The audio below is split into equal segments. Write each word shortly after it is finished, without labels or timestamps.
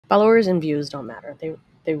Followers and views don't matter.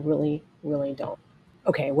 They really, really don't.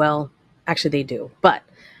 Okay, well, actually they do, but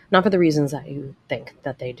not for the reasons that you think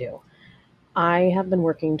that they do. I have been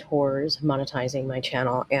working towards monetizing my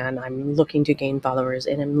channel, and I'm looking to gain followers,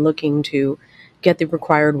 and I'm looking to get the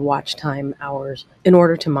required watch time hours in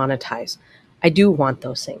order to monetize. I do want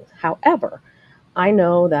those things. However, I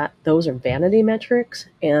know that those are vanity metrics,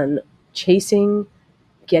 and chasing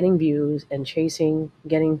getting views and chasing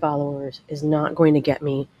getting followers is not going to get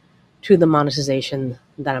me to the monetization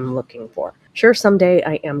that I'm looking for. Sure, someday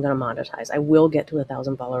I am going to monetize. I will get to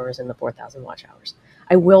 1,000 followers and the 4,000 watch hours.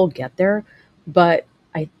 I will get there, but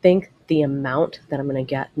I think the amount that I'm going to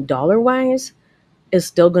get dollar-wise is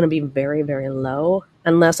still going to be very, very low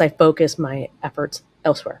unless I focus my efforts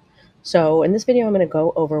elsewhere. So in this video, I'm going to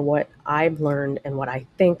go over what I've learned and what I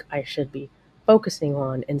think I should be focusing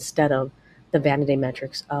on instead of the vanity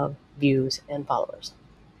metrics of views and followers.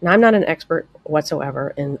 Now, I'm not an expert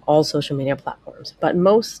whatsoever in all social media platforms, but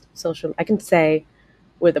I can say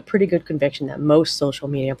with a pretty good conviction that most social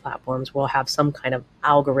media platforms will have some kind of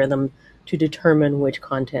algorithm to determine which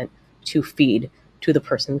content to feed to the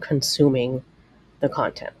person consuming the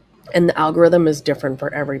content. And the algorithm is different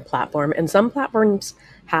for every platform. And some platforms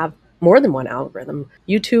have more than one algorithm.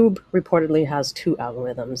 YouTube reportedly has 2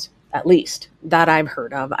 algorithms, at least, that I've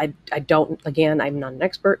heard of. I don't, again, I'm not an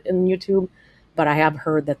expert in YouTube, but I have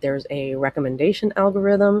heard that there's a recommendation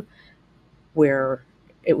algorithm where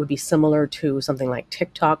it would be similar to something like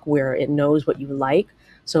TikTok, where it knows what you like,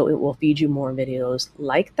 so it will feed you more videos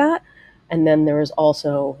like that. And then there is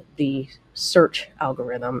also the search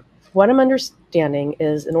algorithm. What I'm understanding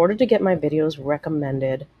is in order to get my videos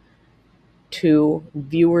recommended to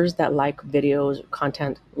viewers that like videos,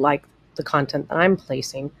 content like the content that I'm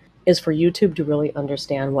placing, is for YouTube to really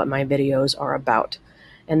understand what my videos are about.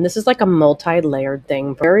 And this is like a multi-layered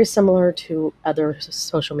thing, very similar to other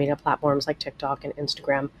social media platforms like TikTok and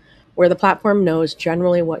Instagram, where the platform knows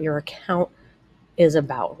generally what your account is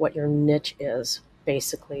about, what your niche is,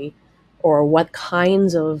 basically, or what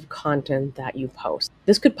kinds of content that you post.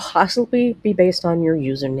 This could possibly be based on your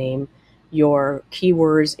username, your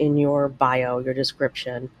keywords in your bio, your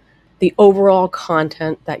description, the overall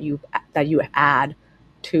content that you add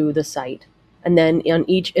to the site. And then on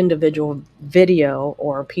each individual video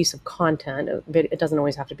or piece of content, it doesn't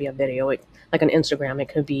always have to be a video. Like on Instagram, it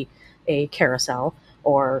could be a carousel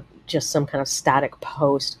or just some kind of static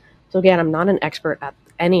post. So again, I'm not an expert at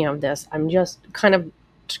any of this. I'm just kind of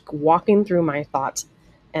walking through my thoughts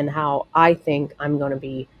and how I think I'm going to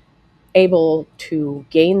be able to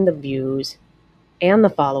gain the views and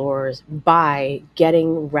the followers by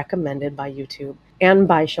getting recommended by YouTube and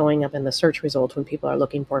by showing up in the search results when people are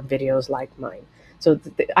looking for videos like mine. So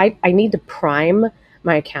I need to prime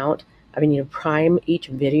my account. I need to prime each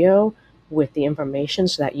video with the information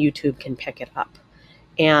so that YouTube can pick it up.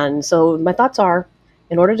 And so my thoughts are,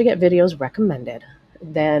 in order to get videos recommended,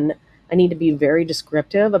 then I need to be very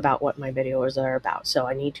descriptive about what my videos are about. So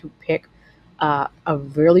I need to pick a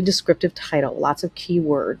really descriptive title, lots of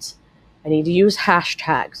keywords. I need to use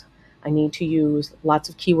hashtags. I need to use lots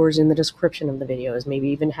of keywords in the description of the videos, maybe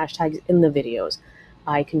even hashtags in the videos.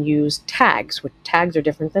 I can use tags, which tags are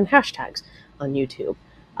different than hashtags on YouTube.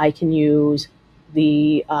 I can use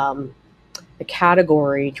the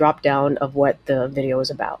category drop down of what the video is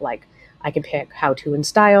about. Like I can pick how to and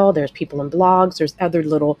style, there's people and blogs, there's other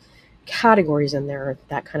little categories in there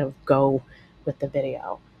that kind of go with the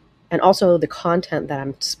video. And also the content that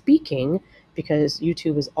I'm speaking, because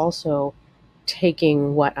YouTube is also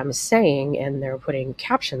taking what I'm saying and they're putting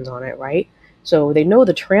captions on it, right? So they know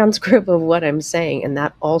the transcript of what I'm saying, and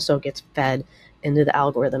that also gets fed into the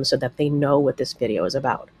algorithm so that they know what this video is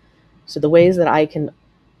about. So the ways that I can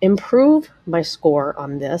improve my score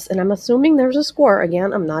on this, and I'm assuming there's a score,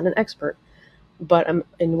 again, I'm not an expert, but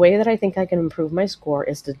in the way that I think I can improve my score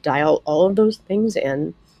is to dial all of those things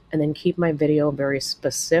in and then keep my video very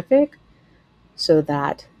specific so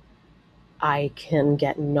that I can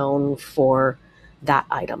get known for that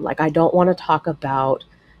item. Like I don't want to talk about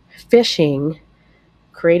fishing,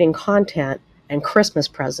 creating content, and Christmas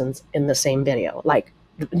presents in the same video. Like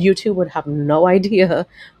YouTube would have no idea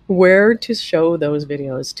where to show those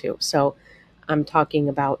videos to. So I'm talking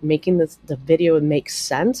about making the video make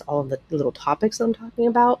sense, all of the little topics that I'm talking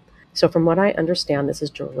about. So from what I understand, this is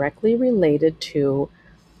directly related to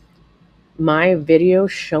my video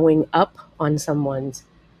showing up on someone's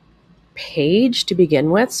page to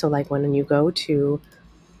begin with. So like when you go to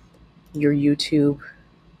your YouTube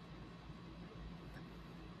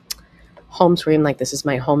home screen, like this is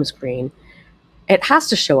my home screen, it has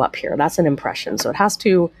to show up here. That's an impression. So it has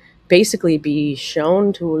to basically be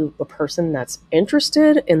shown to a person that's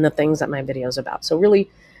interested in the things that my video is about. So really,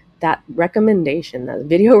 that recommendation, that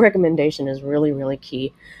video recommendation, is really, really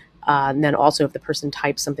key. And then also if the person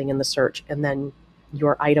types something in the search and then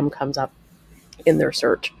your item comes up in their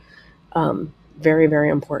search, very, very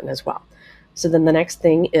important as well. So then the next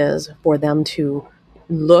thing is for them to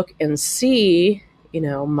look and see,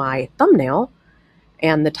 my thumbnail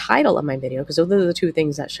and the title of my video, because those are the two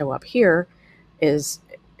things that show up here is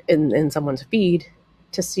in someone's feed,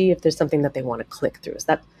 to see if there's something that they want to click through. So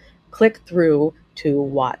that click through to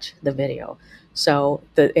watch the video. So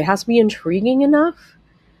it has to be intriguing enough.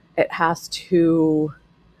 It has to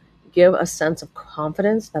give a sense of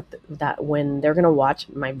confidence that when they're going to watch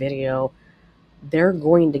my video, they're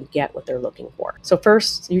going to get what they're looking for. So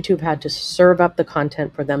first, YouTube had to serve up the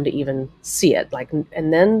content for them to even see it.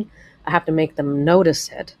 And then I have to make them notice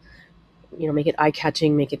it, make it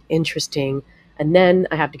eye-catching, make it interesting. And then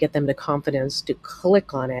I have to get them the confidence to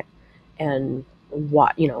click on it and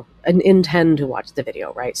watch, and intend to watch the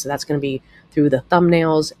video, right? So that's going to be through the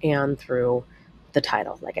thumbnails and through the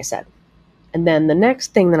title, like I said. And then the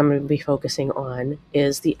next thing that I'm going to be focusing on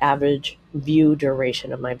is the average view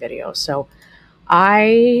duration of my video. So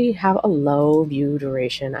I have a low view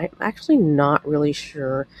duration. I'm actually not really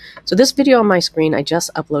sure. So this video on my screen, I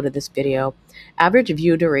just uploaded this video. Average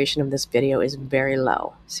view duration of this video is very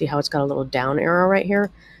low. See how it's got a little down arrow right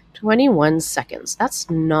here? 21 seconds. That's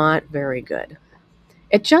not very good.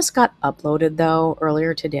 It just got uploaded though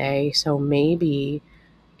earlier today, so maybe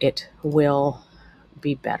it will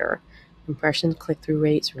be better. Impressions click-through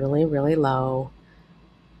rates really, really low.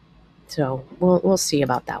 So we'll see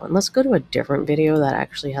about that one. Let's go to a different video that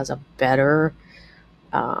actually has a better,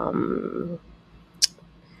 for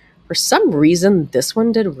some reason, this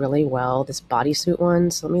one did really well, this bodysuit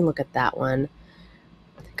one. So let me look at that one.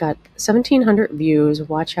 Got 1,700 views,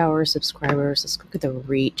 watch hours, subscribers. Let's look at the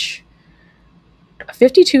reach.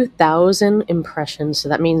 52,000 impressions. So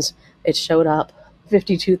that means it showed up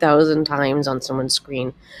 52,000 times on someone's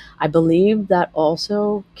screen. I believe that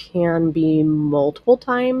also can be multiple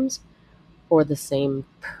times for the same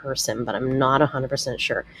person, but I'm not 100%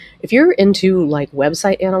 sure. If you're into like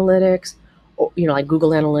website analytics, or like Google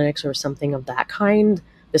Analytics or something of that kind,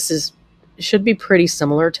 this should be pretty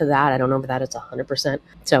similar to that. I don't know if that is 100%.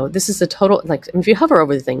 So this is the total, like if you hover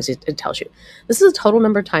over the things, it tells you. This is the total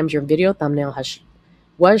number of times your video thumbnail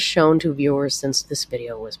was shown to viewers since this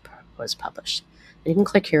video was published. And you can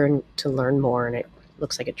click here to learn more, and it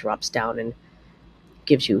looks like it drops down and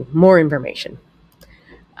gives you more information.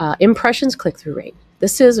 Impressions click-through rate.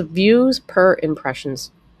 This is views per impressions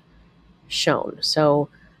shown. So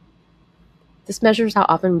this measures how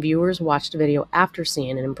often viewers watched a video after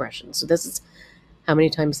seeing an impression. So this is how many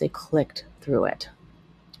times they clicked through it.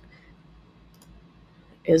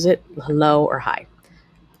 Is it low or high?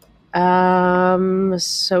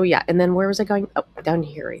 So yeah, and then where was I going? Oh, down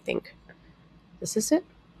here, I think. This is it?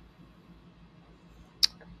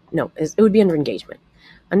 No, it would be under engagement.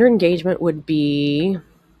 Under engagement would be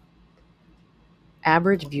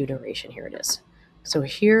average view duration. Here it is. So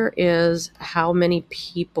here is how many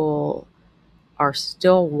people are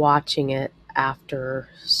still watching it after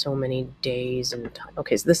so many days and time.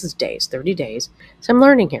 Okay, so this is days, 30 days. So I'm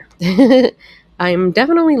learning here. I'm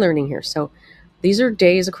definitely learning here. So these are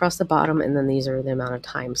days across the bottom, and then these are the amount of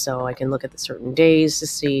time. So I can look at the certain days to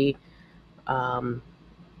see,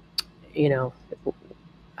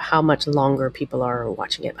 how much longer people are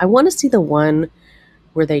watching it. I want to see the one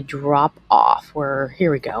where they drop off,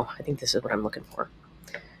 here we go. I think this is what I'm looking for.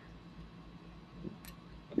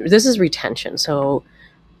 This is retention. So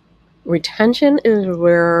retention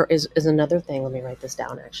is another thing. Let me write this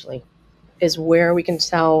down actually. Is where we can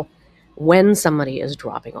tell when somebody is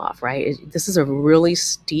dropping off, right? This is a really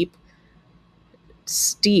steep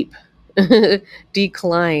decline.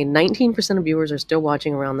 19% of viewers are still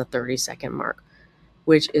watching around the 30-second mark,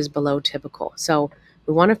 which is below typical. So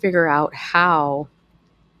we want to figure out how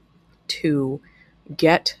to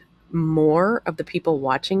get more of the people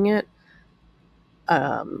watching it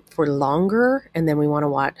for longer, and then we want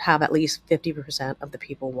to have at least 50% of the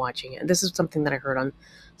people watching it. This is something that I heard on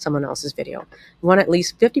someone else's video. You want at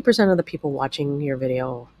least 50% of the people watching your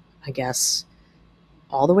video, I guess,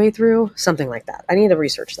 all the way through, something like that. I need to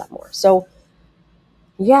research that more. So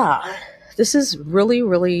yeah, this is really,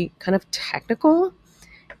 really kind of technical,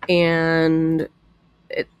 and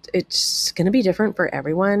it's going to be different for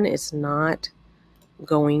everyone. It's not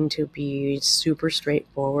going to be super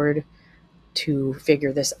straightforward to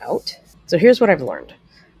figure this out. So here's what I've learned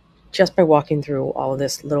just by walking through all of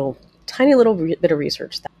this tiny little bit of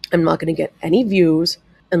research. I'm not going to get any views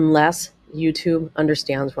unless YouTube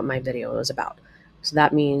understands what my video is about. So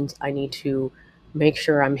that means I need to make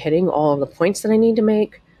sure I'm hitting all of the points that I need to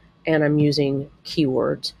make, and I'm using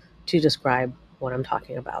keywords to describe what I'm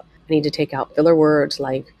talking about. I need to take out filler words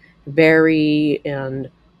like very and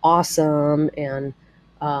awesome and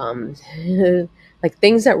like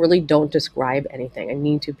things that really don't describe anything. I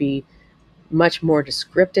need to be much more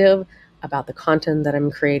descriptive about the content that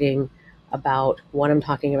I'm creating, about what I'm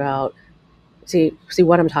talking about. See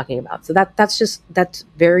what I'm talking about. So that's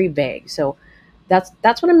very vague. So that's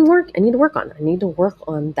what I need to work on. I need to work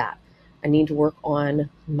on that. I need to work on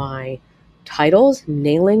my titles,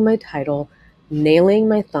 nailing my title, nailing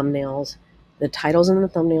my thumbnails. The titles and the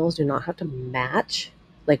thumbnails do not have to match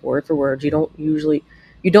like word for word. You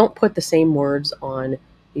don't put the same words on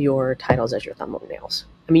your titles as your thumbnails.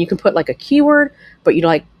 I mean, you can put like a keyword, but you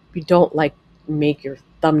don't make your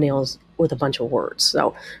thumbnails with a bunch of words.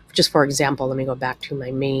 So just for example, let me go back to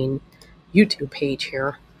my main YouTube page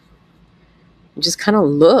here. Just kind of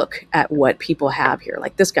look at what people have here.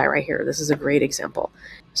 Like this guy right here. This is a great example.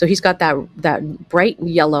 So he's got that bright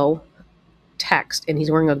yellow text and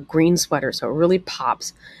he's wearing a green sweater, so it really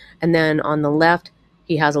pops. And then on the left,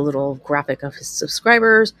 he has a little graphic of his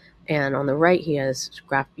subscribers, and on the right, he has his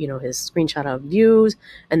screenshot of views.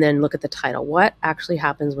 And then look at the title: what actually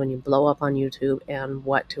happens when you blow up on YouTube and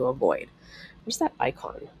what to avoid. Where's that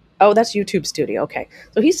icon? Oh, that's YouTube Studio. Okay,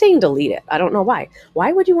 so he's saying delete it. I don't know why.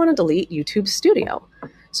 Why would you want to delete YouTube Studio?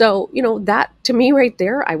 So, that to me right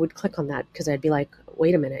there, I would click on that because I'd be like,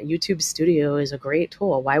 wait a minute, YouTube Studio is a great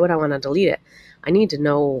tool. Why would I want to delete it? I need to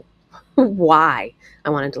know why I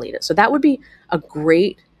want to delete it. So that would be a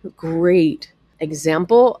great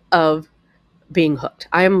example of being hooked.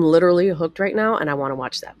 I am literally hooked right now and I want to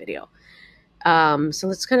watch that video. So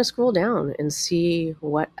let's kind of scroll down and see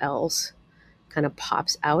what else kind of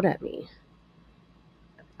pops out at me.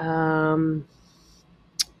 I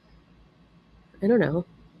don't know.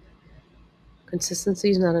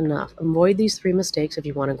 Consistency is not enough. Avoid these 3 mistakes if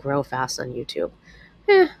you want to grow fast on YouTube.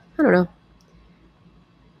 I don't know.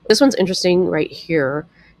 This one's interesting right here.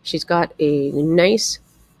 She's got a nice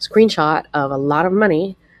screenshot of a lot of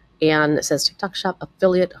money, and it says TikTok Shop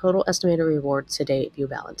affiliate total estimated rewards to date view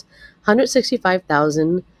balance.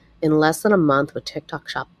 165,000 in less than a month with TikTok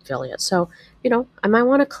Shop affiliate. So, I might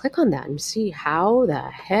want to click on that and see how the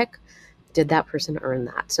heck did that person earn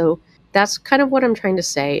that. So that's kind of what I'm trying to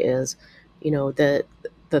say is, the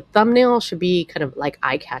thumbnail should be kind of like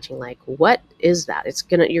eye-catching. Like, what is that?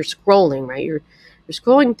 You're scrolling, right? You're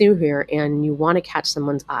scrolling through here and you want to catch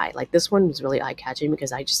someone's eye. Like this one was really eye-catching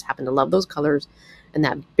because I just happen to love those colors, and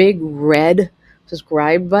that big red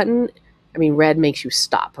subscribe button. I mean, red makes you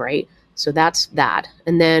stop, right? So that's that.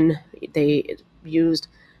 And then they used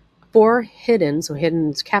 4 hidden, so hidden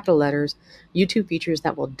is capital letters, YouTube features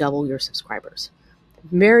that will double your subscribers.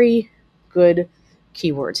 Very good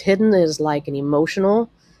keywords. Hidden is like an emotional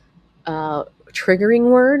triggering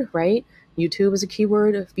word, right? YouTube is a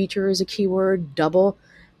keyword, feature is a keyword, double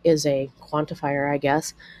is a quantifier, I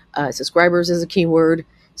guess. Subscribers is a keyword.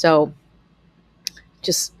 So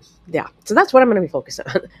so that's what I'm going to be focused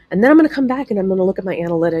on. And then I'm going to come back and I'm going to look at my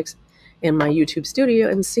analytics in my YouTube Studio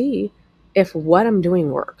and see if what I'm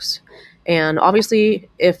doing works. And obviously,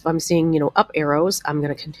 if I'm seeing, up arrows, I'm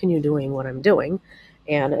going to continue doing what I'm doing.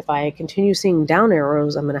 And if I continue seeing down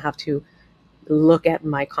arrows, I'm going to have to look at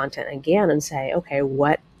my content again and say, okay,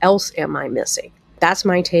 what else am I missing? That's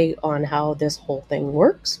my take on how this whole thing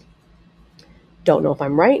works. Don't know if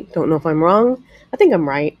I'm right. Don't know if I'm wrong. I think I'm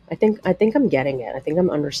right. I think I'm getting it. I think I'm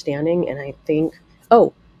understanding. And I think,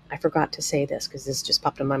 I forgot to say this because this just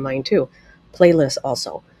popped in my mind too. Playlists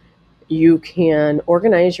also. You can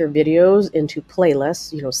organize your videos into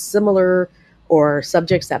playlists, similar or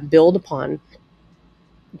subjects that build upon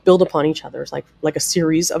each other. It's like a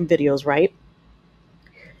series of videos, right?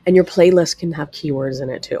 And your playlist can have keywords in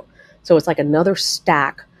it too. So it's like another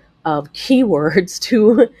stack of keywords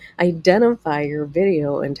to identify your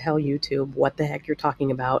video and tell YouTube what the heck you're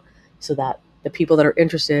talking about, so that the people that are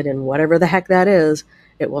interested in whatever the heck that is,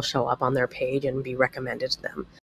 it will show up on their page and be recommended to them.